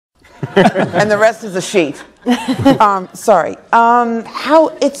and the rest is a sheet. Sorry. How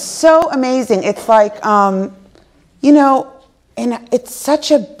it's so amazing. It's like, you know, and it's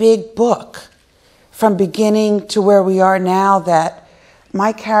such a big book from beginning to where we are now that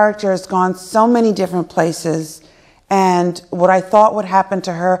my character has gone so many different places, and what I thought would happen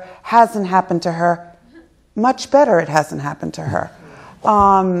to her hasn't happened to her. Much better it hasn't happened to her.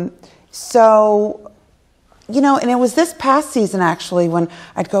 So, you know, and it was this past season actually when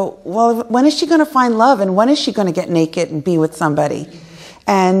I'd go, well, when is she going to find love, and when is she going to get naked and be with somebody?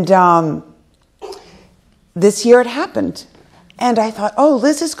 And this year it happened. And I thought, oh,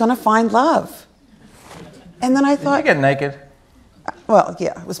 Liz is going to find love. And then I thought... Did you get naked? Well,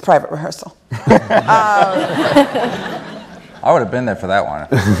 yeah, it was private rehearsal. I would have been there for that one.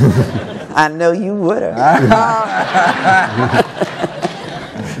 I know you would have.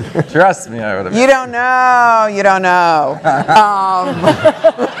 Trust me, I would have. You don't know. You don't know.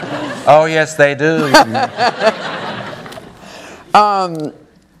 Oh, yes, they do.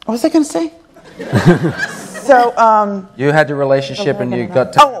 What was I going to say? So, you had your relationship and you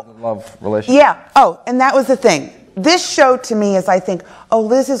got tired of the love relationship. Yeah. Oh, and that was the thing. This show to me is, I think, oh,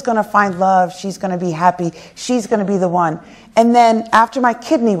 Liz is going to find love. She's going to be happy. She's going to be the one. And then after my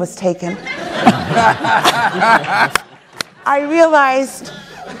kidney was taken, I realized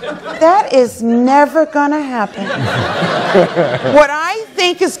that is never going to happen. What I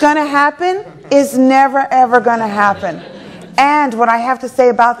think is going to happen is never, ever going to happen. And what I have to say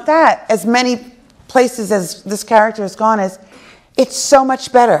about that, as many places as this character has gone, is it's so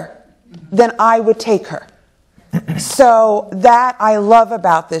much better than I would take her. So that I love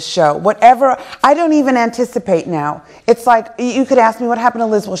about this show. Whatever, I don't even anticipate now. It's like, you could ask me what happened to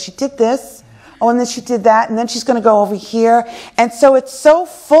Liz. Well, she did this. Oh, and then she did that. And then she's going to go over here. And so it's so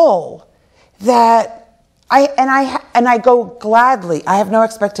full that I go gladly. I have no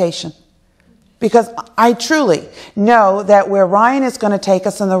expectation. Because I truly know that where Ryan is going to take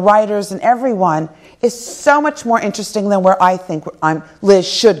us, and the writers and everyone, is so much more interesting than where I think Liz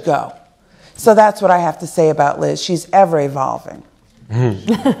should go. So that's what I have to say about Liz. She's ever evolving.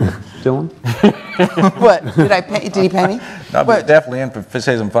 Dylan? What? Did he pay me? No, but definitely in for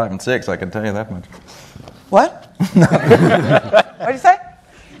season 5 and 6, I can tell you that much. What? What did you say?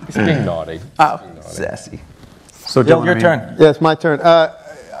 He's being naughty. Oh. Sassy. So Dylan, Dylan, your turn. Yeah, it's my turn.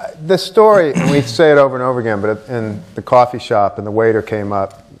 The story, and we say it over and over again, but in the coffee shop, and the waiter came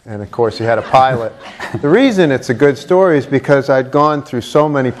up, and of course he had a pilot. The reason it's a good story is because I'd gone through so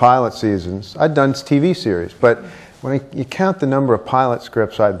many pilot seasons. I'd done TV series, but when you count the number of pilot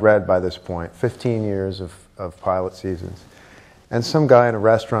scripts I'd read by this point, 15 years of pilot seasons, and some guy in a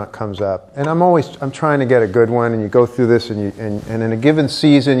restaurant comes up, and I'm trying to get a good one, and you go through this, and in a given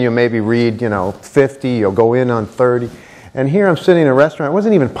season you maybe read 50, you'll go in on 30, and here I'm sitting in a restaurant. It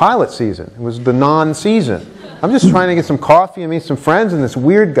wasn't even pilot season; it was the non-season. I'm just trying to get some coffee and meet some friends, and this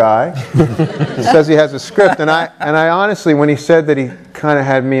weird guy says he has a script. And I honestly, when he said that he kind of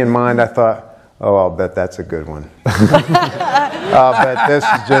had me in mind, I thought, oh, I'll bet that's a good one. I'll bet this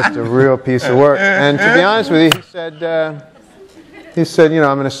is just a real piece of work. And to be honest with you, he said,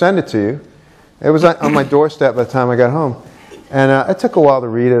 I'm going to send it to you. It was on my doorstep by the time I got home. And it took a while to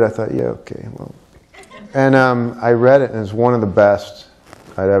read it. I thought, yeah, okay. Well. And I read it, and it's one of the best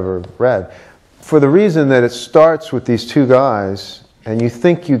I'd ever read. For the reason that it starts with these two guys, and you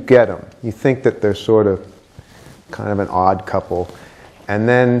think you get them. You think that they're sort of kind of an odd couple.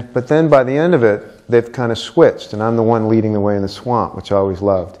 But then by the end of it, they've kind of switched, and I'm the one leading the way in the swamp, which I always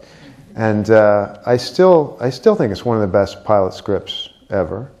loved. And I still think it's one of the best pilot scripts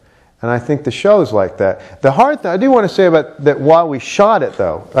ever. And I think the show's like that. The hard thing, I do want to say about that while we shot it,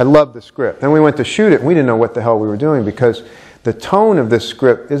 though, I loved the script. Then we went to shoot it, and we didn't know what the hell we were doing, because the tone of this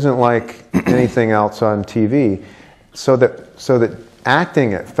script isn't like anything else on TV, so that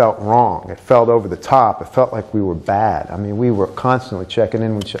acting it felt wrong. It felt over the top. It felt like we were bad. I mean, we were constantly checking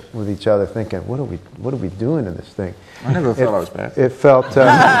in with each other, thinking, "What are we doing in this thing?" I never felt I was bad. It felt,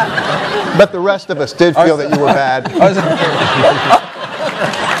 but the rest of us did feel that you were bad.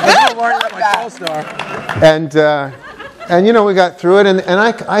 I'm worried about my co-star. And we got through it, and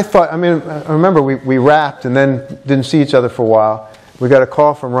I thought, I remember we wrapped and then didn't see each other for a while. We got a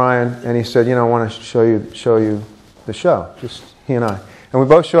call from Ryan, and he said, I want to show you the show, just he and I. And we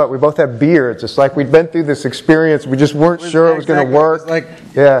both show up. We both have beards. It's like we'd been through this experience. We just weren't sure it was going to work. It was like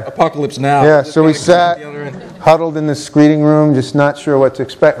Apocalypse Now. Yeah, so we sat huddled in the screening room, just not sure what to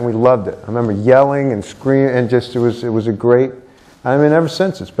expect, and we loved it. I remember yelling and screaming, and just it was a great. Ever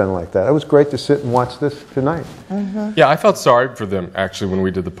since it's been like that. It was great to sit and watch this tonight. Mm-hmm. Yeah, I felt sorry for them, actually, when we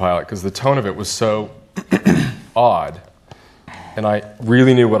did the pilot, because the tone of it was so odd. and I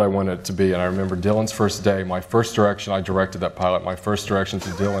really knew what I wanted it to be. And I remember Dylan's first day, my first direction, I directed that pilot, my first direction to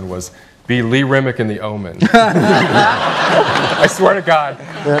Dylan was, be Lee Remick in The Omen. I swear to God.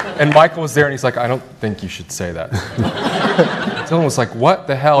 And Michael was there, and he's like, I don't think you should say that. Dylan was like, what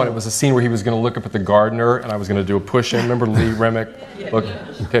the hell? And it was a scene where he was going to look up at the gardener, and I was going to do a push-in. Remember Lee Remick? Look,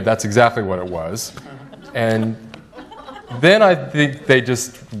 okay, that's exactly what it was. And then I think they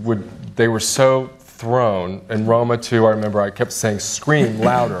were so thrown. And Roma, too, I remember I kept saying, scream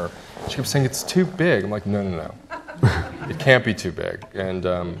louder. She kept saying, it's too big. I'm like, no, no, no. It can't be too big. And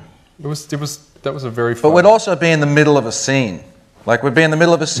that was a very fun. But we'd also be in the middle of a scene. Like, we'd be in the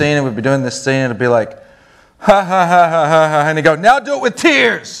middle of a scene, and we'd be doing this scene, and it'd be like, ha, ha, ha, ha, ha, ha, and he'd go, now do it with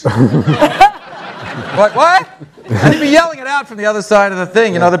tears. Like, what? And he'd be yelling it out from the other side of the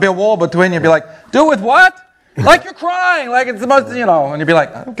thing. You know, there'd be a wall between you. You'd be like, do it with what? Like you're crying, like it's the most, you know, and you'd be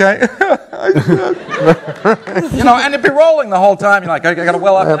like, okay. You know, and it'd be rolling the whole time. You're like, I got to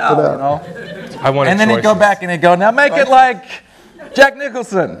well up now, you know. I wanted and then he'd go back and he'd go, now make it like Jack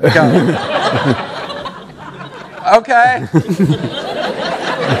Nicholson. Go, okay.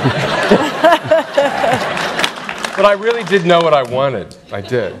 But I really did know what I wanted. I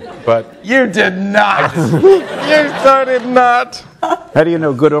did. But you did not. You so did not. How do you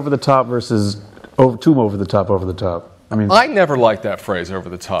know good over the top versus too over the top, over the top? I mean, I never liked that phrase, over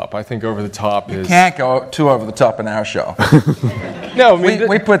the top. I think over the top is... You can't go too over the top in our show. No, I mean...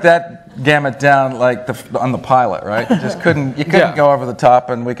 We put that gamut down like on the pilot, right? You couldn't go over the top,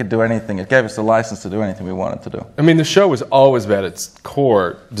 and we could do anything. It gave us the license to do anything we wanted to do. I mean, the show was always at its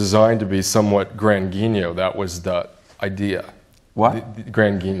core designed to be somewhat Grand Guignol. That was the idea. What? The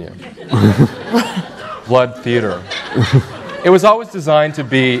Grand Guignol. Blood theater. It was always designed to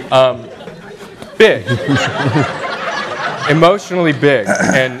be big. Emotionally big.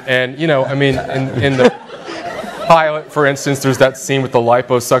 And you know, I mean, in the pilot, for instance, there's that scene with the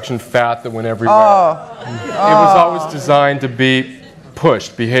liposuction fat that went everywhere. It was always designed to be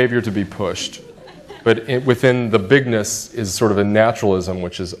pushed, behavior to be pushed. But within the bigness is sort of a naturalism,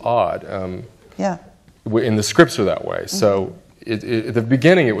 which is odd. Yeah. In the scripts are that way. So at the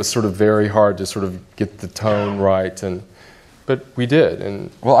beginning, it was sort of very hard to sort of get the tone right, but we did.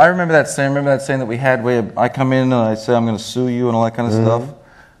 And well, I remember that scene. That we had where I come in and I say I'm going to sue you and all that kind of stuff.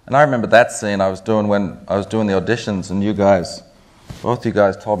 And I remember that scene I was doing when I was doing the auditions, and both you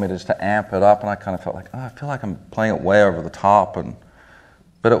guys told me just to amp it up, and I kind of felt like, oh, I feel like I'm playing it way over the top.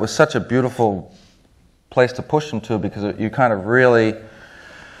 But it was such a beautiful place to push them to, because you kind of really...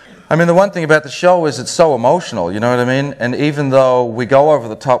 I mean, the one thing about the show is it's so emotional, you know what I mean? And even though we go over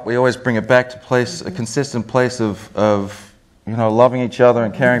the top, we always bring it back to a consistent place of you know, loving each other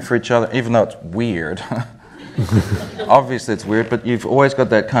and caring for each other, even though it's weird. Obviously it's weird, but you've always got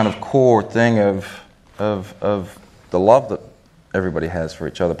that kind of core thing of the love that everybody has for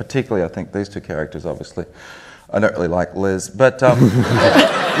each other. Particularly, I think these two characters, obviously. I don't really like Liz, but...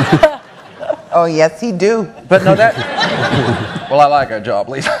 Oh, yes, he do. But no, that... Well, I like our job,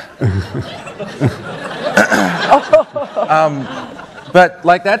 Lisa. But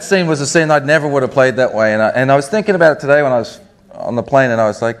like that scene was a scene I never would have played that way, and I was thinking about it today when I was on the plane, and I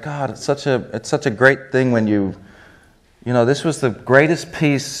was like, God, it's such a great thing when you know, this was the greatest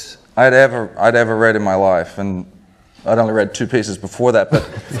piece I'd ever read in my life, and I'd only read 2 pieces before that, but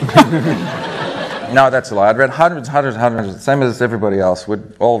no, that's a lie. I'd read hundreds, same as everybody else. We'd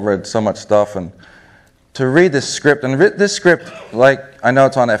all read so much stuff, and to read this script, like, I know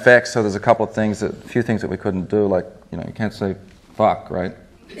it's on FX, so there's a few things that we couldn't do, like, you know, you can't say fuck, right?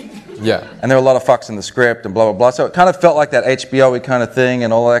 yeah. And there were a lot of fucks in the script and blah, blah, blah. So it kind of felt like that HBO-y kind of thing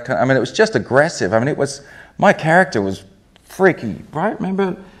and all that I mean, it was just aggressive. I mean, my character was freaky, right?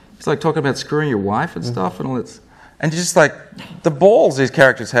 Remember? It's like talking about screwing your wife and stuff and all that. And just like, the balls these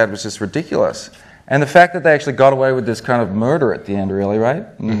characters had was just ridiculous. And the fact that they actually got away with this kind of murder at the end, really, right?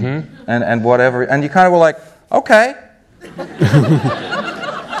 And whatever. And you kind of were like, okay.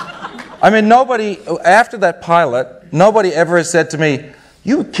 I mean, nobody, after that pilot, nobody ever has said to me,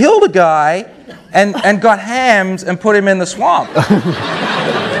 you killed a guy and got hams and put him in the swamp.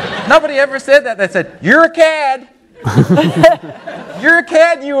 Nobody ever said that. They said, you're a cad. You're a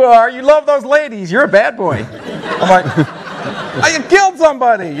cad, you are. You love those ladies. You're a bad boy. I'm like, you killed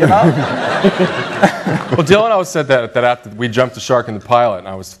somebody, you know? Well, Dylan always said that after we jumped the shark in the pilot, and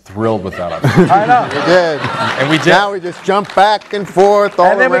I was thrilled with that. I know. We did. And we did. Now we just jump back and forth all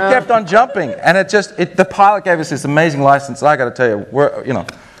around. And then around. we kept on jumping. And the pilot gave us this amazing license. I got to tell you,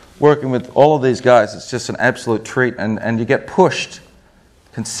 working with all of these guys, it's just an absolute treat. And you get pushed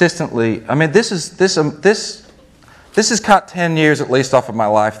consistently. I mean, this has cut 10 years at least off of my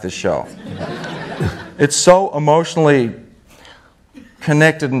life, this show. It's so emotionally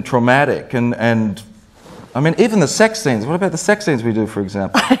connected and traumatic. And I mean, even the sex scenes. What about the sex scenes we do, for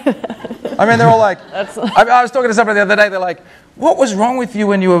example? I mean, they're all like, I was talking to somebody the other day, they're like, what was wrong with you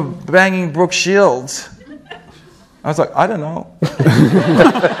when you were banging Brooke Shields? I was like, I don't know.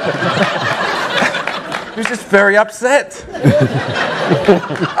 He was just very upset.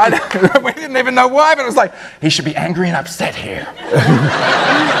 We didn't even know why, but it was like, he should be angry and upset here.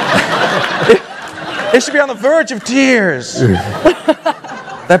 He should be on the verge of tears.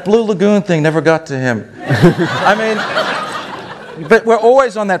 That Blue Lagoon thing never got to him. I mean, but we're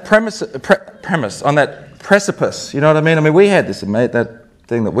always on that premise, on that precipice, you know what I mean? I mean, we had this, mate, that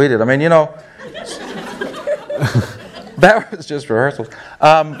thing that we did. I mean, you know, that was just rehearsals.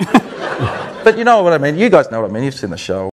 But you know what I mean. You guys know what I mean. You've seen the show.